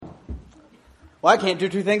Well, I can't do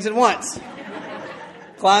two things at once.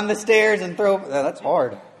 Climb the stairs and throw... That's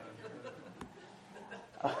hard.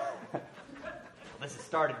 This has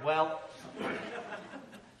started well.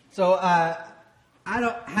 So,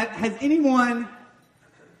 has anyone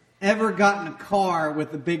ever gotten a car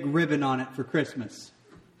with a big ribbon on it for Christmas?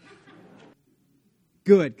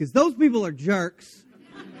 Good, because those people are jerks.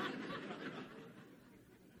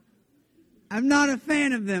 I'm not a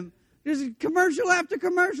fan of them. There's commercial after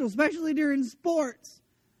commercial, especially during sports.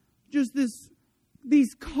 Just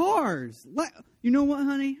these cars. You know what,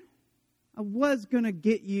 honey? I was going to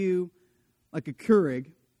get you like a Keurig.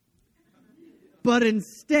 But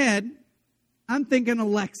instead, I'm thinking a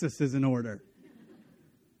Lexus is in order.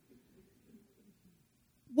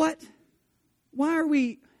 What? Why are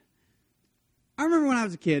we... I remember when I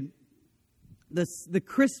was a kid, the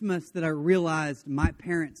Christmas that I realized my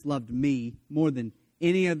parents loved me more than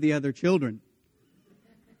any of the other children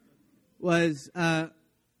was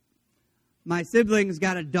my siblings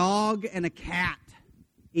got a dog and a cat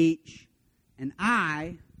each, and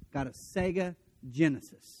I got a Sega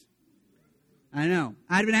Genesis. I know.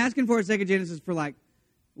 I'd been asking for a Sega Genesis for like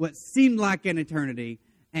what seemed like an eternity,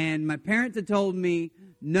 and my parents had told me,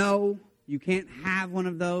 no, you can't have one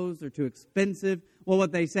of those. They're too expensive. Well,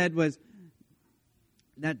 what they said was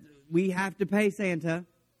that we have to pay Santa,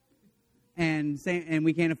 and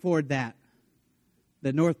we can't afford that.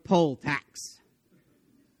 The North Pole tax.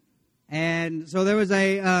 And so there was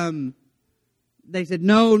they said,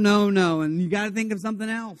 no, and you got to think of something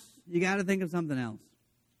else.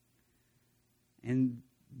 And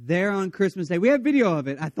there on Christmas Day, we have video of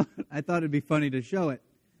it. I thought it'd be funny to show it.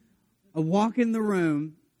 I walk in the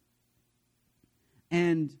room,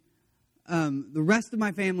 and the rest of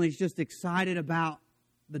my family is just excited about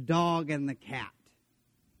the dog and the cat.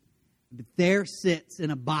 But there sits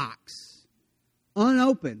in a box,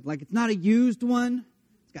 unopened, like it's not a used one.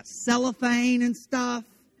 It's got cellophane and stuff.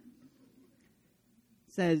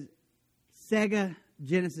 It says Sega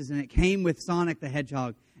Genesis, and it came with Sonic the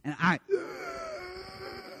Hedgehog. And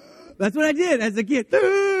that's what I did as a kid.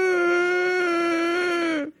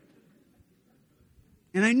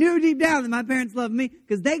 And I knew deep down that my parents loved me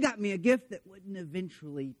because they got me a gift that wouldn't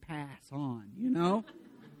eventually pass on, you know?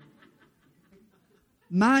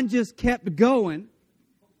 Mine just kept going.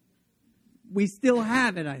 We still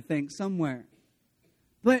have it, I think, somewhere.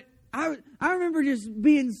 But I remember just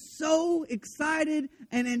being so excited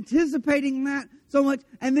and anticipating that so much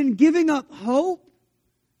and then giving up hope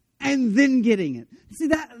and then getting it. See,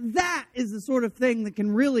 that is the sort of thing that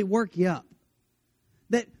can really work you up.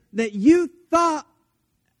 That you thought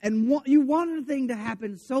and you wanted a thing to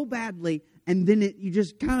happen so badly, and then you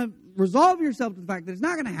just kind of resolve yourself to the fact that it's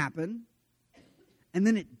not going to happen, and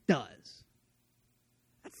then it does.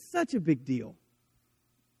 That's such a big deal.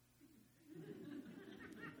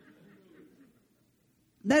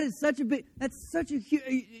 That's such a huge,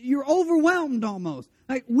 you're overwhelmed almost.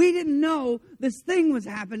 Like, we didn't know this thing was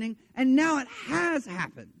happening, and now it has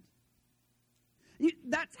happened.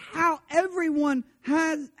 That's how everyone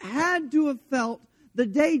has had to have felt the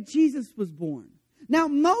day Jesus was born. Now,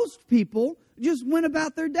 most people just went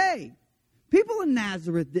about their day. People in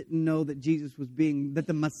Nazareth didn't know that that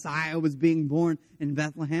the Messiah was being born in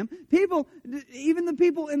Bethlehem. Even the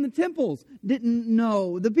people in the temples didn't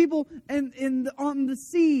know. The people on the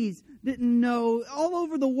seas didn't know. All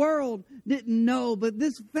over the world didn't know. But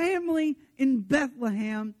this family in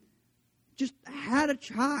Bethlehem just had a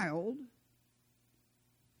child.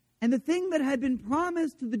 And the thing that had been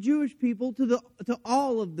promised to the Jewish people, to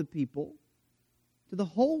all of the people, to the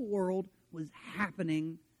whole world, was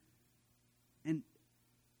happening. And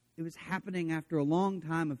it was happening after a long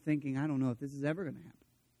time of thinking, I don't know if this is ever going to happen.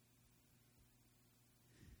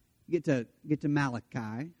 You get to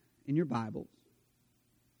Malachi in your Bibles,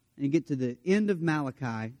 and you get to the end of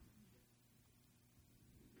Malachi,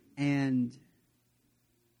 and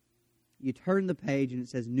you turn the page and it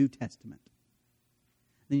says New Testament.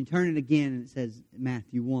 Then you turn it again and it says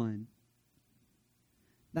Matthew 1.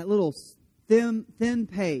 That little thin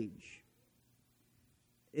page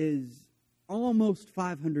is almost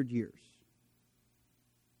 500 years.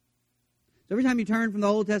 So every time you turn from the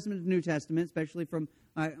Old Testament to the New Testament, especially from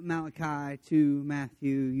Malachi to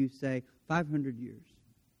Matthew, you say 500 years.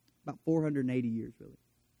 About 480 years, really.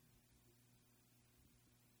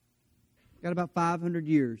 Got about 500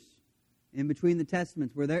 years in between the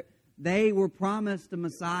Testaments where they were promised a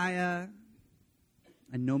Messiah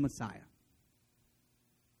and no Messiah.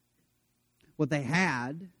 What they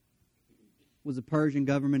had was a Persian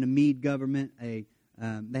government, a Mede government. They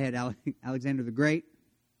had Alexander the Great.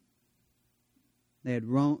 They had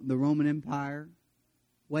the Roman Empire,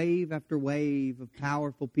 wave after wave of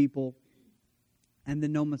powerful people, and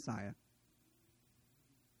then no Messiah.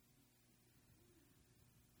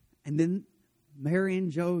 And then Mary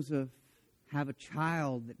and Joseph have a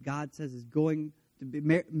child that God says is going to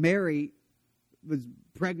be... Mary was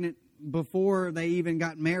pregnant before they even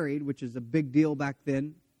got married, which is a big deal back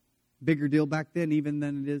then. Bigger deal back then even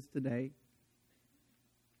than it is today.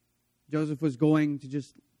 Joseph was going to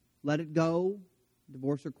just let it go,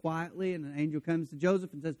 divorce her quietly, and an angel comes to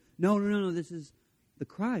Joseph and says, no, this is the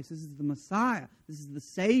Christ. This is the Messiah. This is the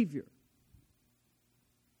Savior.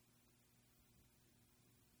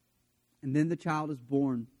 And then the child is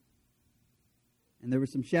born. And there were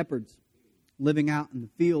some shepherds living out in the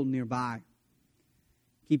field nearby,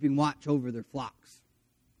 keeping watch over their flocks.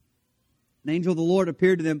 An angel of the Lord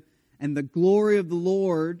appeared to them, and the glory of the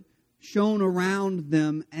Lord shone around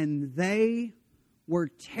them, and they were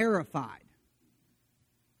terrified.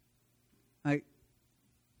 Like,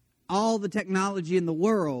 all the technology in the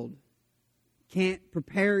world can't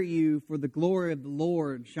prepare you for the glory of the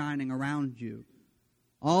Lord shining around you.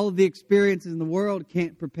 All of the experiences in the world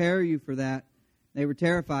can't prepare you for that. They were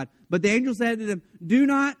terrified. But the angel said to them, "Do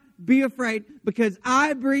not be afraid, because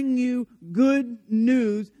I bring you good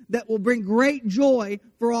news that will bring great joy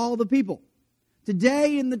for all the people.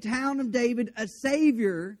 Today in the town of David, a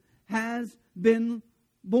Savior has been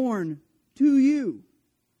born to you.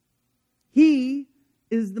 He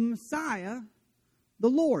is the Messiah, the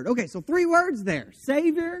Lord." Okay, so 3 words there.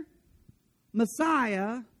 Savior,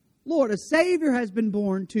 Messiah, Lord. A Savior has been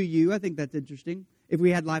born to you. I think that's interesting. If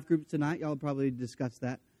we had life groups tonight, y'all would probably discuss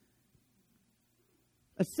that.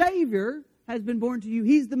 A Savior has been born to you.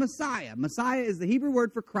 He's the Messiah. Messiah is the Hebrew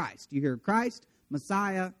word for Christ. You hear Christ,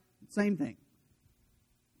 Messiah, same thing.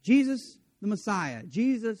 Jesus, the Messiah.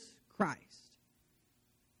 Jesus Christ.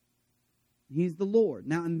 He's the Lord.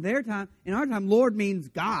 Now, in their time, in our time, Lord means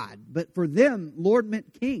God. But for them, Lord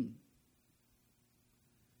meant King.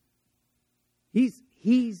 He's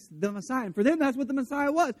the Messiah. And for them, that's what the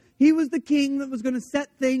Messiah was. He was the king that was going to set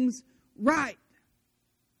things right.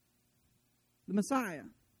 The Messiah.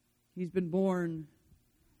 He's been born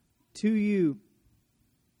to you.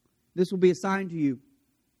 This will be a sign to you.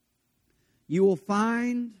 You will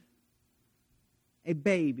find a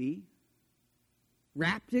baby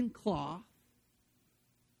wrapped in cloth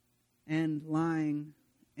and lying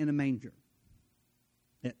in a manger.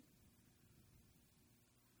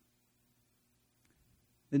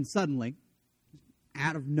 Then suddenly,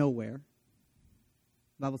 out of nowhere,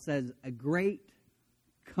 the Bible says, a great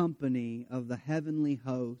company of the heavenly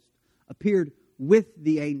host appeared with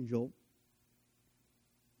the angel,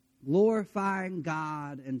 glorifying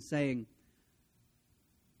God and saying,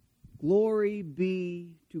 "Glory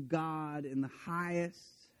be to God in the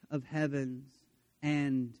highest of heavens,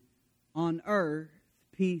 and on earth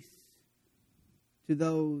peace to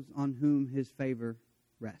those on whom His favor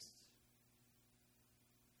rests."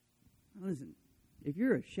 Listen, if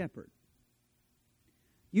you're a shepherd,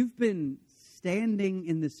 you've been standing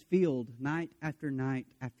in this field night after night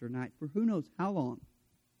after night for who knows how long.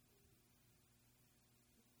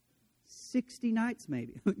 60 nights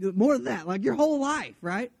maybe. More than that, like your whole life,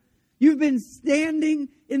 right? You've been standing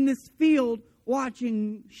in this field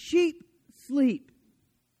watching sheep sleep.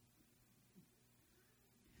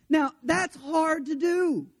 Now, that's hard to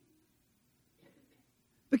do,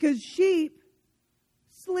 because sheep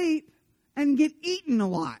sleep and get eaten a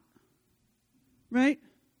lot. Right?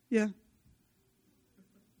 Yeah.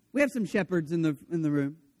 We have some shepherds in the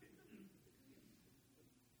room.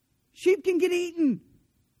 Sheep can get eaten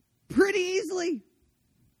pretty easily.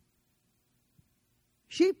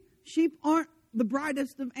 Sheep aren't the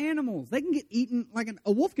brightest of animals. They can get eaten, like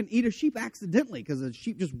a wolf can eat a sheep accidentally because a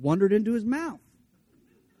sheep just wandered into his mouth.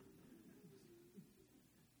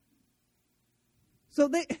 So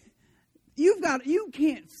you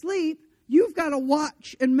can't sleep. You've got to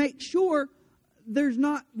watch and make sure there's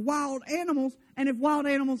not wild animals. And if wild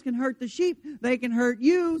animals can hurt the sheep, they can hurt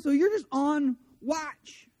you. So you're just on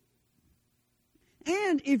watch.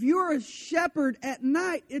 And if you're a shepherd at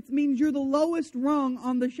night, it means you're the lowest rung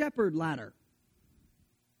on the shepherd ladder.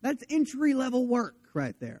 That's entry-level work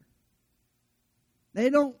right there. They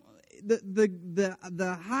don't...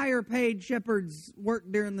 The higher paid shepherds work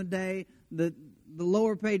during the day. The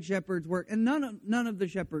lower paid shepherds work, and none of the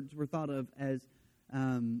shepherds were thought of as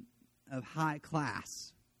of high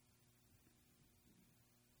class.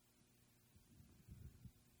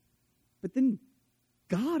 But then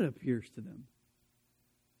God appears to them.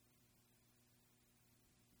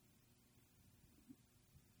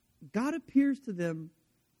 God appears to them,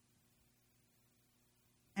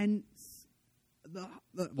 and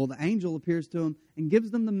the angel appears to them and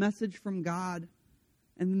gives them the message from God.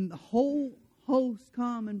 And then the whole host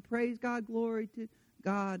come and praise God, glory to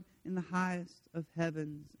God in the highest of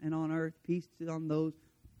heavens, and on earth peace to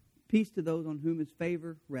those on whom his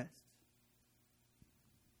favor rests.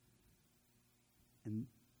 And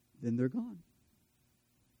then they're gone.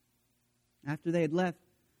 After they had left,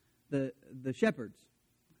 the shepherds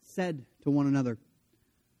said to one another,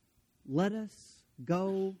 "Let us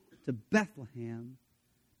go to Bethlehem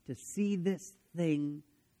to see this thing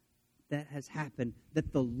that has happened,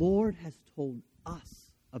 that the Lord has told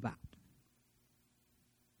us about."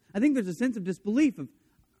 I think there's a sense of disbelief of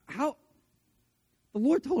how the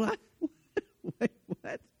Lord told us. Wait,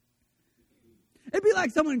 what? It'd be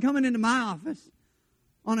like someone coming into my office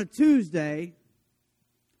on a Tuesday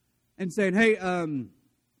and saying, "Hey,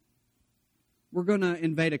 we're going to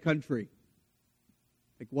invade a country."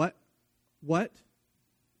 Like, what? What?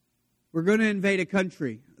 We're going to invade a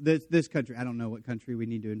country. This country. I don't know what country we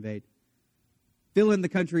need to invade. Fill in the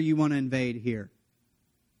country you want to invade here.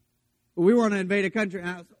 But we want to invade a country. And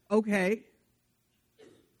I was, okay.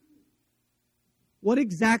 What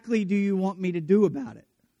exactly do you want me to do about it?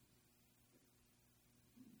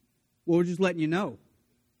 Well, we're just letting you know.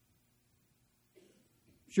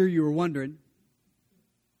 Sure, you were wondering.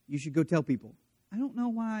 You should go tell people. I don't know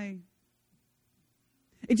why.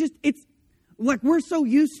 It's like we're so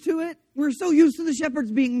used to it. We're so used to the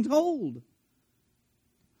shepherds being told.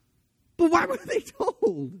 But why were they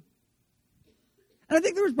told? And I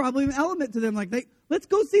think there was probably an element to them like, let's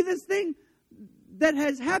go see this thing that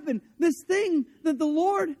has happened. This thing that the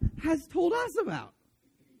Lord has told us about.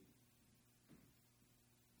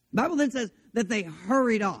 The Bible then says that they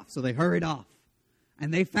hurried off. So they hurried off.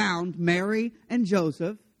 And they found Mary and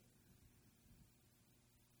Joseph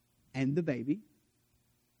and the baby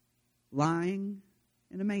lying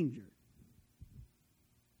in a manger.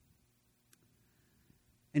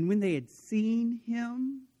 And when they had seen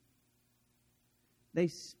him, they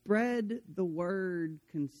spread the word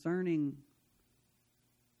concerning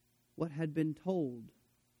what had been told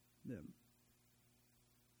them.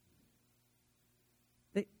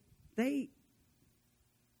 They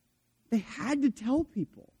had to tell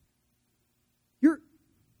people.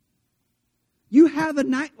 You have a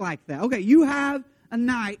night like that. Okay, you have a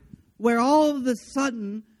night where all of a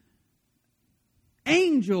sudden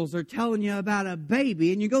angels are telling you about a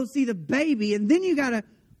baby, and you go see the baby, and then you got to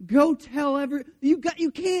go tell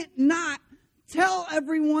you can't not tell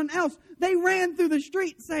everyone else. They ran through the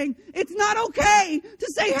street saying, "It's not okay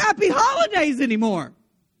to say happy holidays anymore."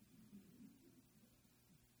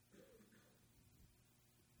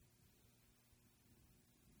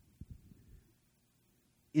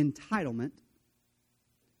 Entitlement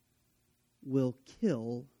will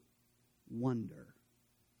kill wonder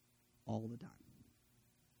all the time.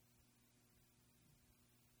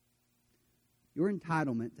 Your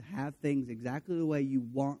entitlement to have things exactly the way you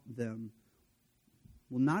want them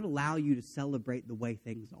will not allow you to celebrate the way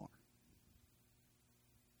things are.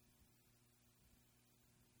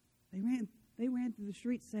 They ran through the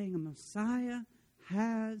streets saying, "A Messiah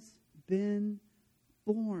has been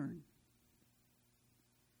born."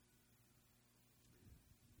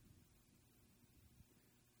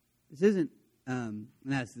 This isn't,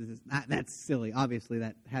 that's silly. Obviously,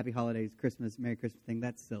 that Happy Holidays, Christmas, Merry Christmas thing,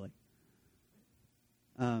 that's silly.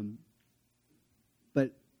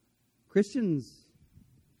 But Christians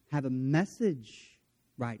have a message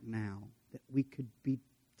right now that we could be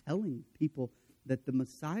telling people that the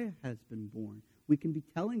Messiah has been born. We can be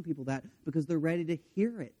telling people that because they're ready to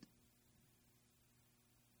hear it.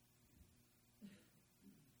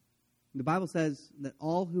 The Bible says that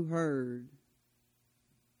all who heard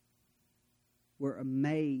were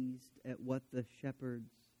amazed at what the shepherds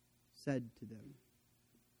said to them.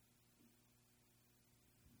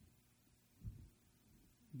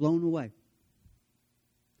 Blown away.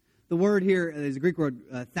 The word here is a Greek word,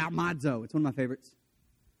 thaumazo. It's one of my favorites.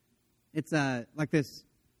 It's like this.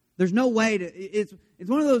 There's no way to. It's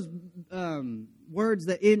one of those words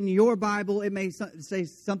that in your Bible it may say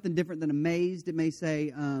something different than amazed. It may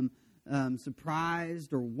say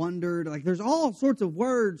surprised or wondered. Like there's all sorts of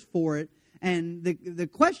words for it. And the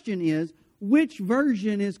question is, which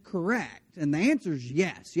version is correct? And the answer is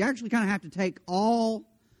yes. You actually kind of have to take all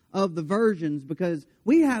of the versions because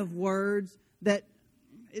we have words that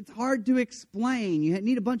it's hard to explain. You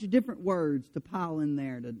need a bunch of different words to pile in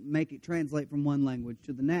there to make it translate from one language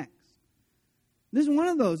to the next. This is one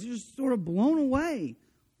of those. You're just sort of blown away.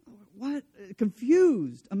 What?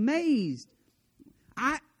 Confused, amazed.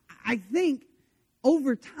 I think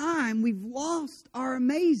over time we've lost our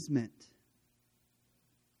amazement.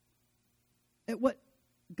 at what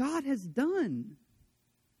God has done.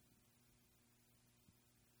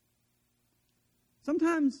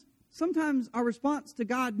 Sometimes our response to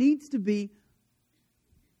God needs to be,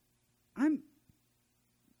 it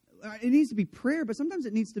needs to be prayer, but sometimes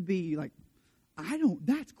it needs to be like,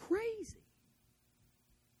 that's crazy.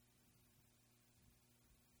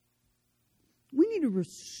 We need to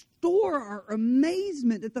restore our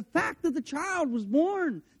amazement at the fact that the child was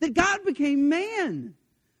born, that God became man,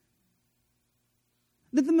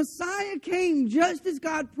 that the Messiah came just as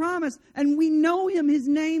God promised, and we know Him. His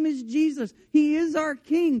name is Jesus. He is our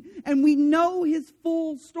King, and we know His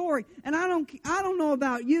full story. And I don't know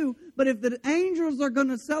about you, but if the angels are going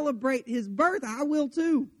to celebrate His birth, I will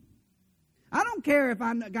too. I don't care if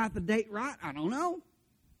I got the date right. I don't know.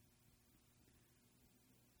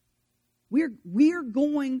 We're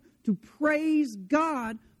going to praise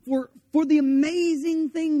God for the amazing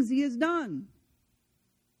things He has done.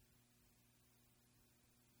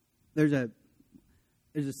 There's a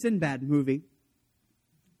Sinbad movie.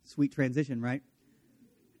 Sweet transition, right?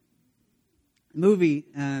 A movie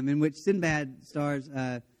in which Sinbad stars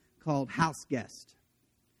called House Guest.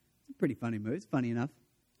 It's a pretty funny movie. It's funny enough.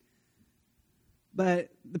 But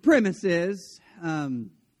the premise is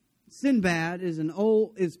Sinbad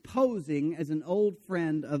is posing as an old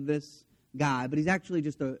friend of this guy, but he's actually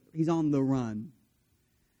he's on the run.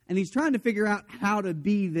 And he's trying to figure out how to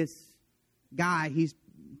be this guy he's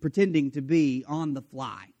pretending to be on the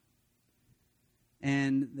fly.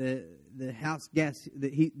 And the house guest,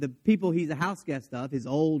 the people he's a house guest of, his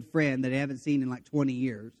old friend that they haven't seen in like 20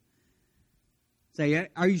 years, say,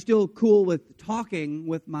 "Are you still cool with talking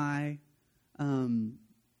with my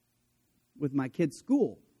kid's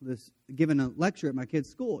school? Giving a lecture at my kid's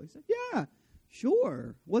school?" He said, "Yeah,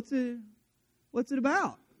 sure. What's it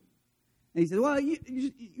about?" And he said, "Well,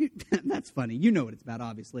 that's funny. You know what it's about,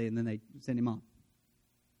 obviously." And then they send him on.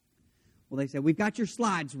 Well, they said, "We've got your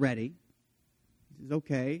slides ready." He says,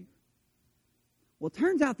 "Okay." Well, it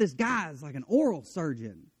turns out this guy is like an oral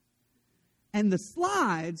surgeon. And the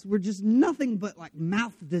slides were just nothing but like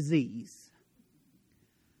mouth disease.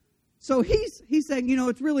 So he's saying,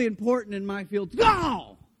 it's really important in my field.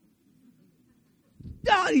 Oh,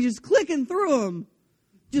 he's just clicking through them,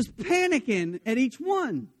 just panicking at each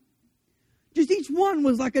one. Just each one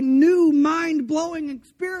was like a new mind-blowing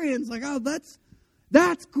experience. Like, oh,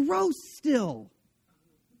 that's gross still.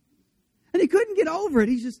 And he couldn't get over it.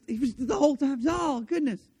 He was the whole time, oh,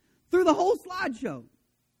 goodness, through the whole slideshow.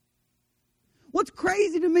 What's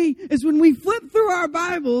crazy to me is when we flip through our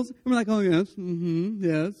Bibles, and we're like, oh, yes,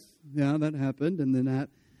 yes, yeah, that happened, and then that.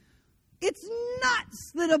 It's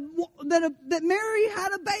nuts that Mary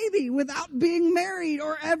had a baby without being married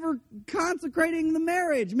or ever consecrating the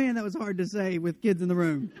marriage. Man, that was hard to say with kids in the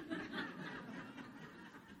room.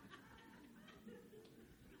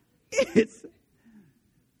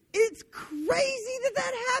 It's crazy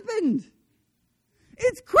that happened.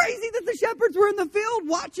 It's crazy that the shepherds were in the field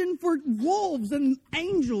watching for wolves and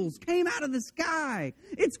angels came out of the sky.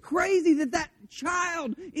 It's crazy that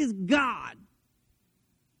child is God.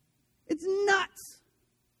 It's nuts.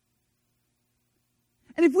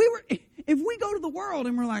 And if we go to the world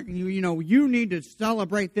and we're like, you need to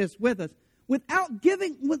celebrate this with us, without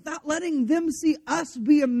letting them see us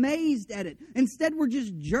be amazed at it. Instead, we're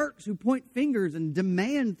just jerks who point fingers and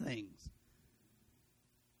demand things.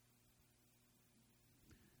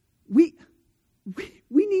 We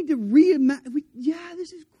need to reimagine. Yeah,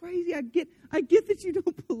 this is crazy. I get that you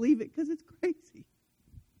don't believe it because it's crazy.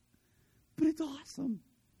 But it's awesome.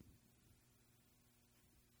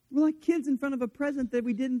 We're like kids in front of a present that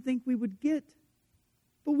we didn't think we would get.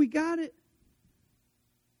 But we got it.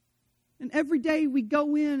 And every day we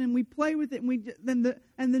go in and we play with it, and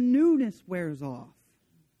the newness wears off.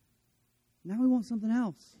 Now we want something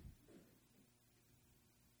else.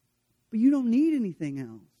 But you don't need anything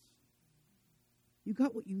else. You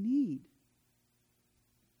got what you need.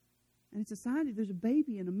 And it's a sign that there's a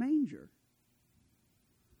baby in a manger.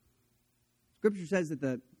 Scripture says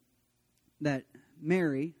that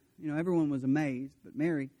Mary, everyone was amazed, but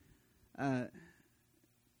Mary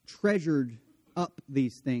treasured up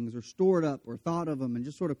these things, or stored up, or thought of them, and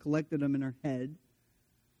just sort of collected them in her head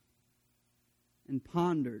and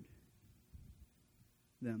pondered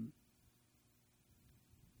them.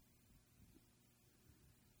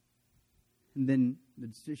 And then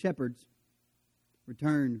the shepherds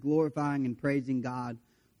returned, glorifying and praising God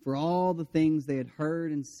for all the things they had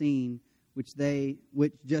heard and seen, which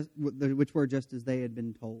were just as they had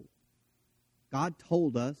been told. God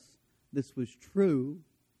told us this was true,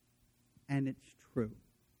 and it's true.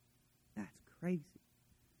 That's crazy.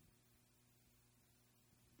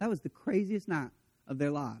 That was the craziest night of their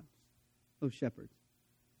lives, those shepherds.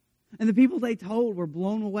 And the people they told were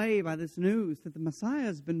blown away by this news that the Messiah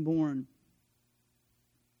has been born.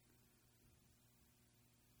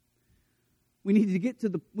 We need to get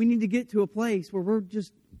to a place where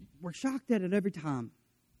we're shocked at it every time.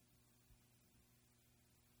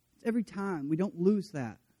 Every time. We don't lose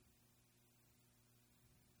that.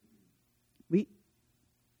 We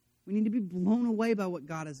need to be blown away by what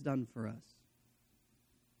God has done for us.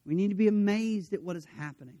 We need to be amazed at what is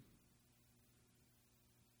happening.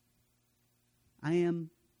 I am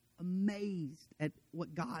amazed at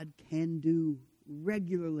what God can do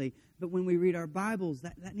regularly. But when we read our Bibles,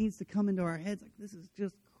 that needs to come into our heads like, this is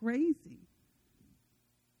just crazy.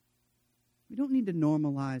 We don't need to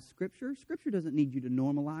normalize Scripture. Scripture doesn't need you to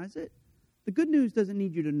normalize it. The good news doesn't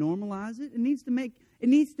need you to normalize it. It needs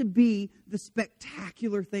to be the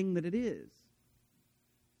spectacular thing that it is.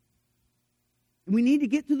 And we need to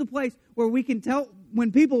get to the place where we can tell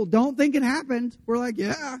when people don't think it happened, we're like,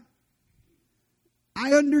 yeah,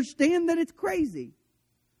 I understand that it's crazy.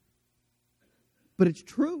 But it's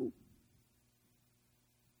true.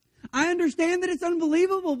 I understand that it's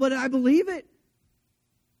unbelievable, but I believe it.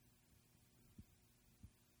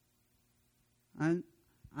 I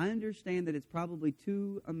understand that it's probably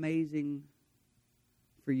too amazing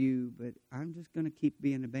for you, but I'm just going to keep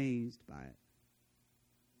being amazed by it.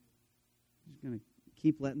 I'm just going to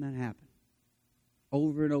keep letting that happen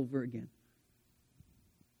over and over again.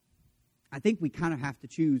 I think we kind of have to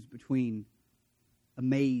choose between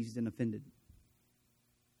amazed and offended.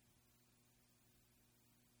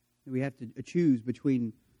 We have to choose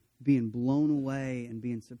between being blown away and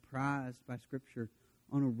being surprised by Scripture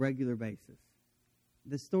on a regular basis.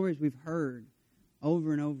 The stories we've heard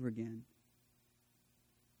over and over again.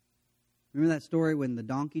 Remember that story when the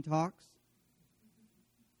donkey talks?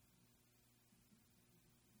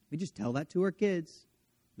 We just tell that to our kids.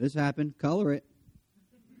 This happened, color it.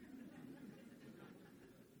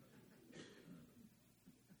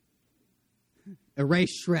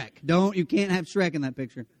 Erase Shrek. You can't have Shrek in that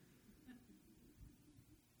picture.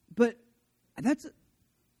 But that's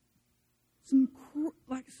some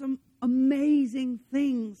amazing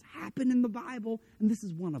things happen in the Bible, and this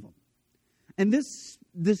is one of them. And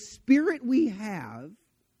the spirit we have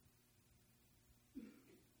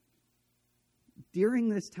during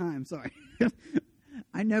this time, sorry,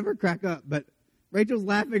 I never crack up, but Rachel's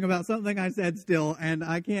laughing about something I said still, and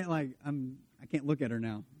I can't look at her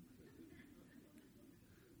now.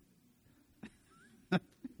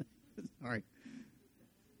 Sorry.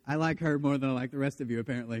 I like her more than I like the rest of you,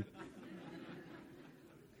 apparently.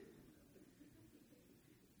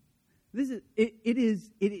 It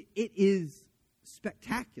is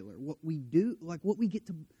spectacular what we do, like what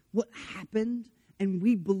happened, and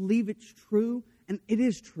we believe it's true, and it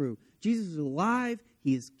is true. Jesus is alive.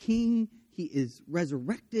 He is King. He is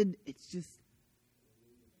resurrected. It's just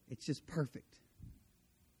perfect.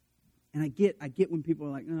 And I get when people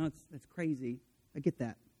are like, "No, that's crazy." I get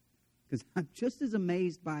that because I'm just as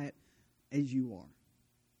amazed by it as you are.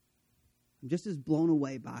 I'm just as blown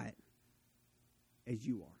away by it as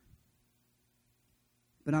you are.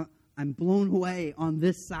 But I'm blown away on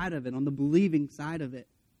this side of it, on the believing side of it.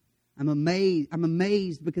 I'm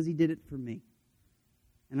amazed because He did it for me.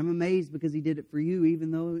 And I'm amazed because He did it for you,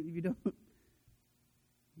 even though you don't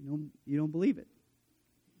believe it.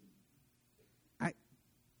 I'm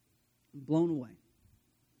blown away.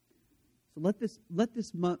 So let this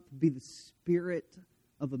month be the spirit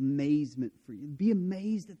of amazement for you. Be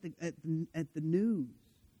amazed at the news.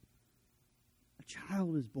 A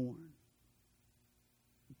child is born.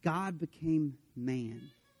 God became man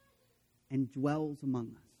and dwells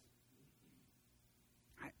among us.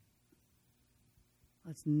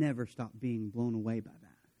 Let's never stop being blown away by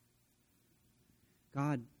that.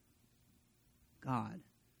 God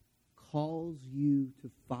calls you to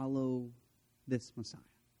follow this Messiah.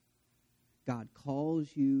 God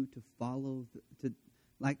calls you to follow,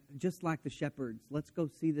 just like the shepherds. Let's go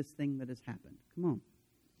see this thing that has happened. Come on.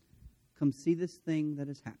 Come see this thing that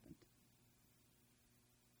has happened.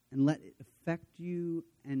 And let it affect you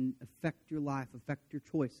and affect your life, affect your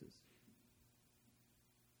choices.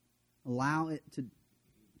 Allow it to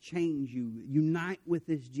change you. Unite with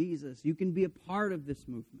this Jesus. You can be a part of this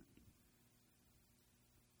movement.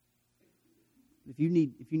 If you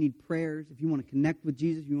need prayers, if you want to connect with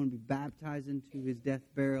Jesus, if you want to be baptized into His death,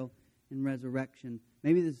 burial, and resurrection,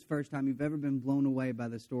 maybe this is the first time you've ever been blown away by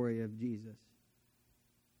the story of Jesus.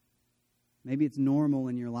 Maybe it's normal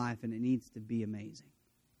in your life and it needs to be amazing.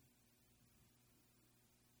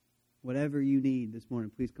 Whatever you need this morning,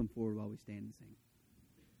 please come forward while we stand and sing.